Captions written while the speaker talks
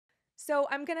So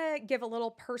I'm going to give a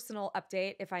little personal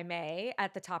update, if I may,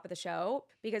 at the top of the show,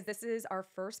 because this is our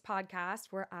first podcast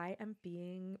where I am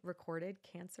being recorded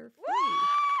cancer-free.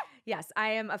 Yes,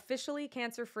 I am officially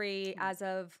cancer-free as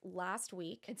of last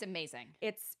week. It's amazing.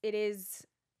 It is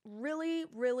really,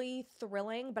 really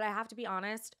thrilling, but I have to be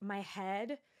honest, my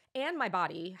head and my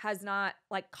body has not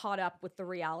like caught up with the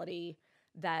reality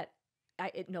that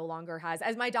it no longer has.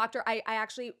 As my doctor, I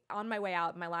actually, on my way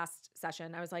out, my last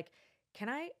session, I was like, can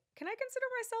I consider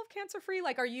myself cancer-free?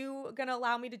 Like, are you going to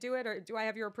allow me to do it, or do I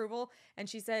have your approval? And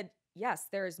she said, yes,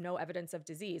 there is no evidence of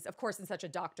disease. Of course, in such a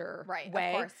doctor way.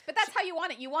 Of course. But that's how you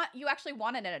want it. You actually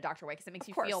want it in a doctor way because it makes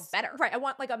you feel better. Right. I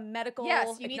want like a medical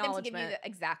you need them to give you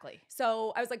exactly.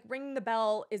 So I was like, ringing the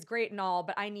bell is great and all,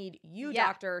 but I need you,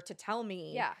 doctor, to tell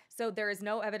me. Yeah. So there is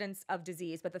no evidence of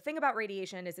disease. But the thing about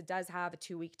radiation is it does have a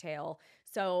 2-week tail.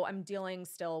 So I'm dealing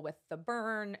still with the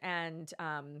burn and,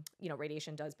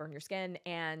 radiation does burn your skin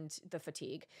and the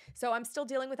fatigue. So I'm still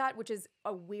dealing with that, which is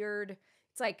a weird.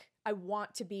 It's like I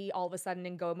want to be all of a sudden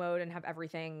in go mode and have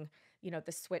everything,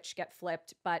 the switch get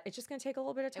flipped, but it's just going to take a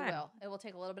little bit of time. It will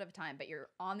take a little bit of time, but you're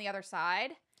on the other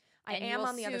side. I am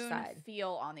on the other side.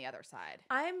 Feel on the other side.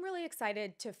 I'm really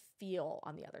excited to feel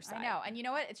on the other side. I know. And you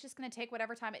know what? It's just going to take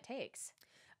whatever time it takes.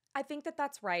 I think that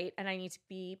that's right. And I need to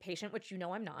be patient, which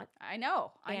I'm not. I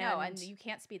know. And you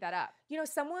can't speed that up.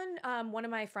 One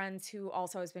of my friends who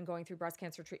also has been going through breast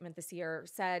cancer treatment this year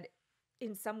said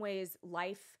in some ways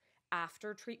life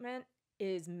after treatment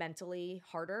is mentally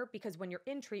harder because when you're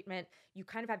in treatment, you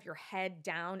kind of have your head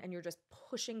down and you're just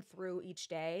pushing through each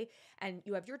day, and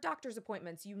you have your doctor's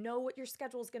appointments. You know what your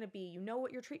schedule is going to be. You know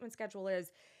what your treatment schedule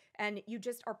is, and you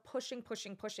just are pushing.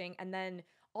 And then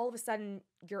all of a sudden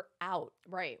you're out.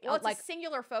 Right. Well, it's like a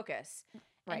singular focus.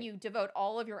 Right. And you devote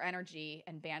all of your energy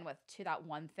and bandwidth to that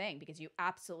one thing because you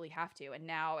absolutely have to. And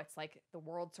now it's like the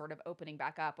world sort of opening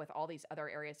back up with all these other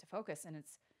areas to focus, and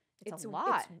it's a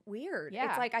lot. It's weird. Yeah.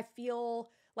 It's like I feel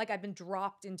like I've been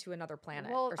dropped into another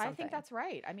planet or something. I think that's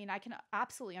right. I mean, I can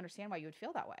absolutely understand why you would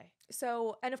feel that way.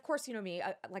 So, and of course, me,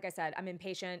 like I said, I'm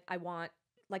impatient. I want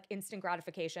like instant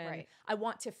gratification. Right. I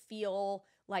want to feel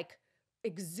like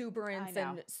exuberance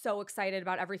and so excited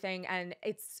about everything. And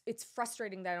it's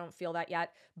frustrating that I don't feel that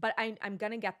yet, but I'm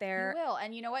going to get there. You will.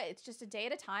 And you know what? It's just a day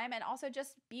at a time, and also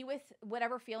just be with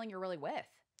whatever feeling you're really with.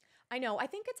 I know. I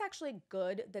think it's actually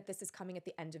good that this is coming at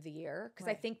the end of the year because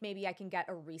I think maybe I can get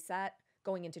a reset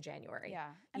going into January. Yeah.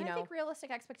 And I think realistic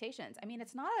expectations. I mean,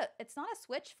 it's not a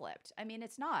switch flipped. I mean,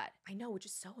 it's not. I know, which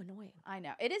is so annoying. I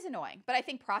know. It is annoying, but I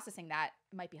think processing that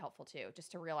might be helpful too,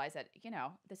 just to realize that,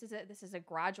 this is a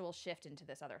gradual shift into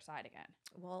this other side again.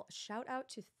 Well, shout out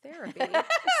to therapy.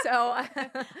 So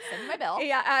send me my bill.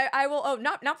 Yeah, I will. Oh,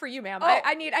 not for you, ma'am.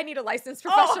 I need a licensed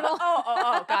professional.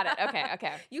 Got it.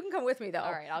 Okay. You can come with me though.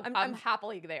 All right. I'm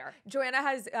happily there. Joanna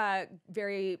has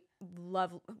very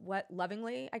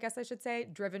lovingly, I guess I should say,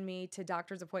 driven me to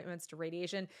doctor's appointments, to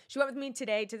radiation. She went with me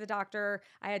today to the doctor.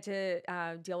 I had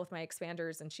to deal with my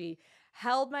expanders, and she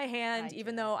held my hand,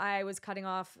 even though I was cutting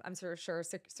off, I'm sure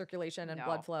circulation and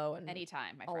blood flow and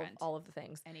anytime, my friend, all of the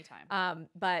things. Anytime.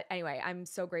 But anyway, I'm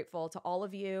so grateful to all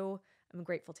of you. I'm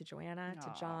grateful to Joanna,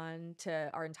 to John,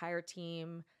 to our entire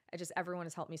team. Everyone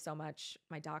has helped me so much.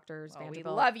 My doctors, we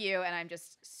love you, and I'm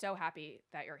just so happy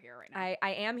that you're here right now.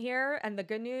 I am here, and the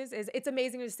good news is it's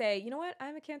amazing to say, you know what?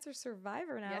 I'm a cancer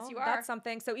survivor now. Yes, you are. That's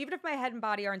something. So even if my head and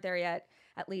body aren't there yet,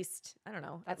 at least, I don't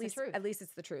know, at least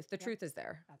it's the truth. The truth is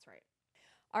there. That's right.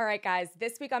 All right, guys,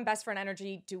 this week on Best Friend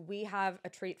Energy, do we have a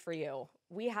treat for you?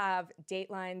 We have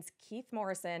Dateline's Keith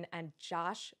Morrison and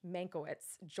Josh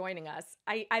Mankiewicz joining us.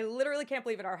 I literally can't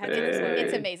believe it. Our heads are exploding.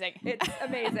 It's amazing. It's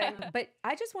amazing. But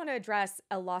I just want to address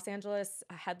a Los Angeles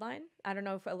headline. I don't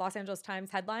know if a Los Angeles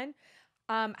Times headline.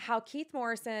 How Keith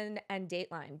Morrison and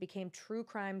Dateline became true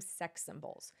crime sex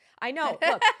symbols. I know.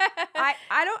 Look, I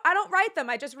don't write them.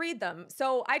 I just read them.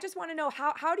 So I just want to know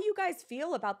how do you guys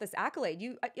feel about this accolade?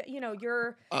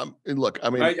 You're. Look, I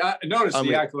mean, I noticed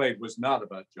the accolade was not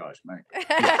about Josh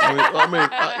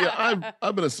Mankiewicz.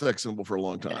 I've been a sex symbol for a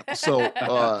long time, so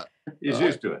he's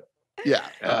used to it. Yeah,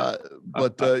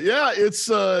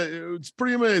 it's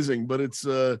pretty amazing. But it's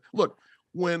look,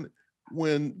 when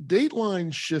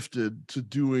Dateline shifted to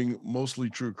doing mostly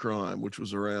true crime, which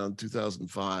was around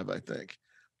 2005, I think.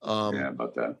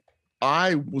 About that.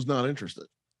 I was not interested.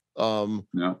 No.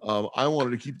 I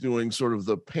wanted to keep doing sort of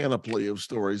the panoply of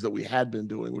stories that we had been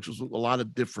doing, which was a lot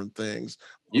of different things.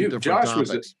 Josh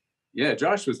Yeah,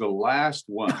 Josh was the last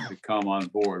one to come on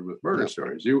board with murder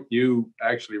stories. You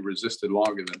actually resisted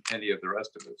longer than any of the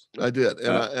rest of us. I did,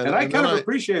 and I kind of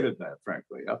appreciated that,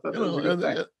 frankly. I thought that was a good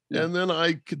thing. And then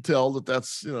I could tell that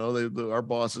that's, our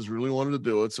bosses really wanted to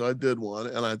do it, so I did one,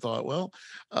 and I thought, well,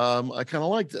 I kind of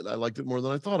liked it. I liked it more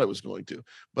than I thought I was going to,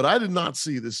 but I did not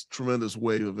see this tremendous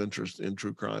wave of interest in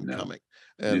true crime coming,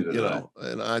 and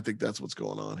and I think that's what's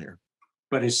going on here.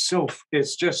 But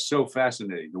it's just so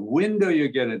fascinating. The window you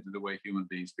get into the way human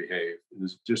beings behave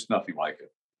is just nothing like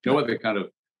it. No other kind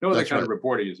of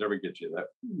reporting will ever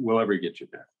get you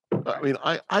there. I mean,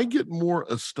 I get more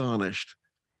astonished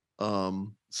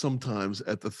sometimes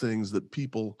at the things that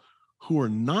people who are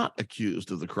not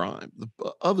accused of the crime,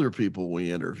 the other people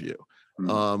we interview.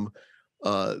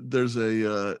 There's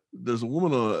a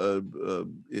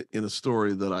woman in a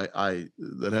story that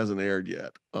that hasn't aired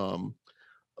yet.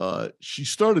 She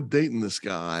started dating this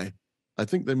guy. I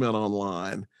think they met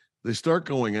online. They start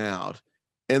going out,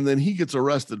 and then he gets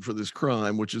arrested for this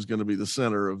crime, which is going to be the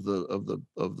center of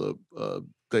the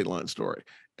Dateline story.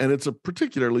 And it's a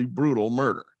particularly brutal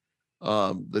murder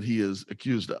that he is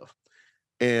accused of.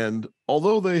 And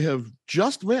although they have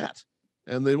just met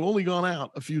and they've only gone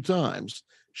out a few times,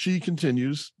 she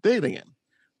continues dating him,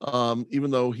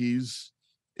 even though he's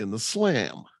in the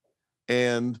slam.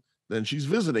 And then she's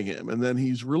visiting him, and then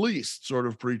he's released sort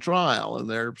of pre-trial, and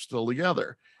they're still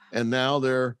together. And now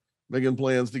they're making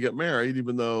plans to get married,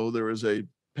 even though there is a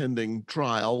pending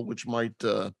trial, which might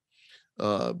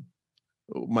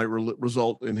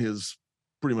result in his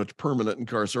pretty much permanent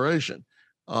incarceration.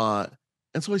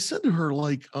 And so I said to her,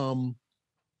 like,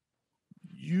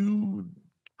 you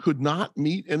could not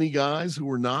meet any guys who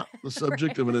were not the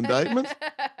subject of an indictment.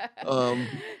 No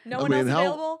one else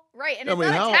available. Right. And it's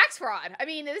not a tax fraud. I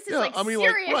mean, this is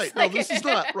serious. Right. No, this is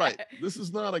not right. This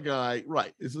is not a guy.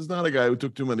 Right. This is not a guy who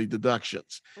took too many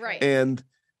deductions. Right. And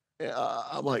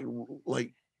I'm like,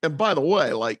 and by the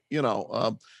way,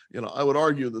 I would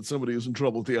argue that somebody who's in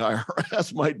trouble with the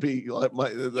IRS might be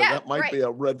be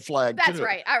a red flag. That's too.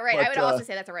 right. All right. But, I would also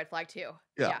say that's a red flag too.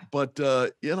 Yeah. But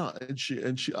and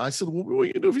she, I said, well, what are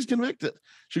you gonna do if he's convicted?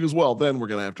 She goes, well, then we're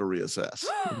gonna have to reassess.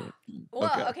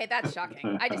 Well, okay, that's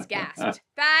shocking. I just gasped.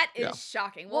 That is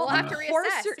shocking. We'll have to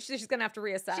reassess. She's gonna have to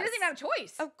reassess. She doesn't even have a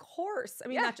choice. Of course. I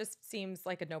mean, that just seems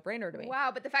like a no-brainer to me. Wow,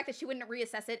 but the fact that she wouldn't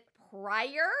reassess it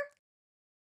prior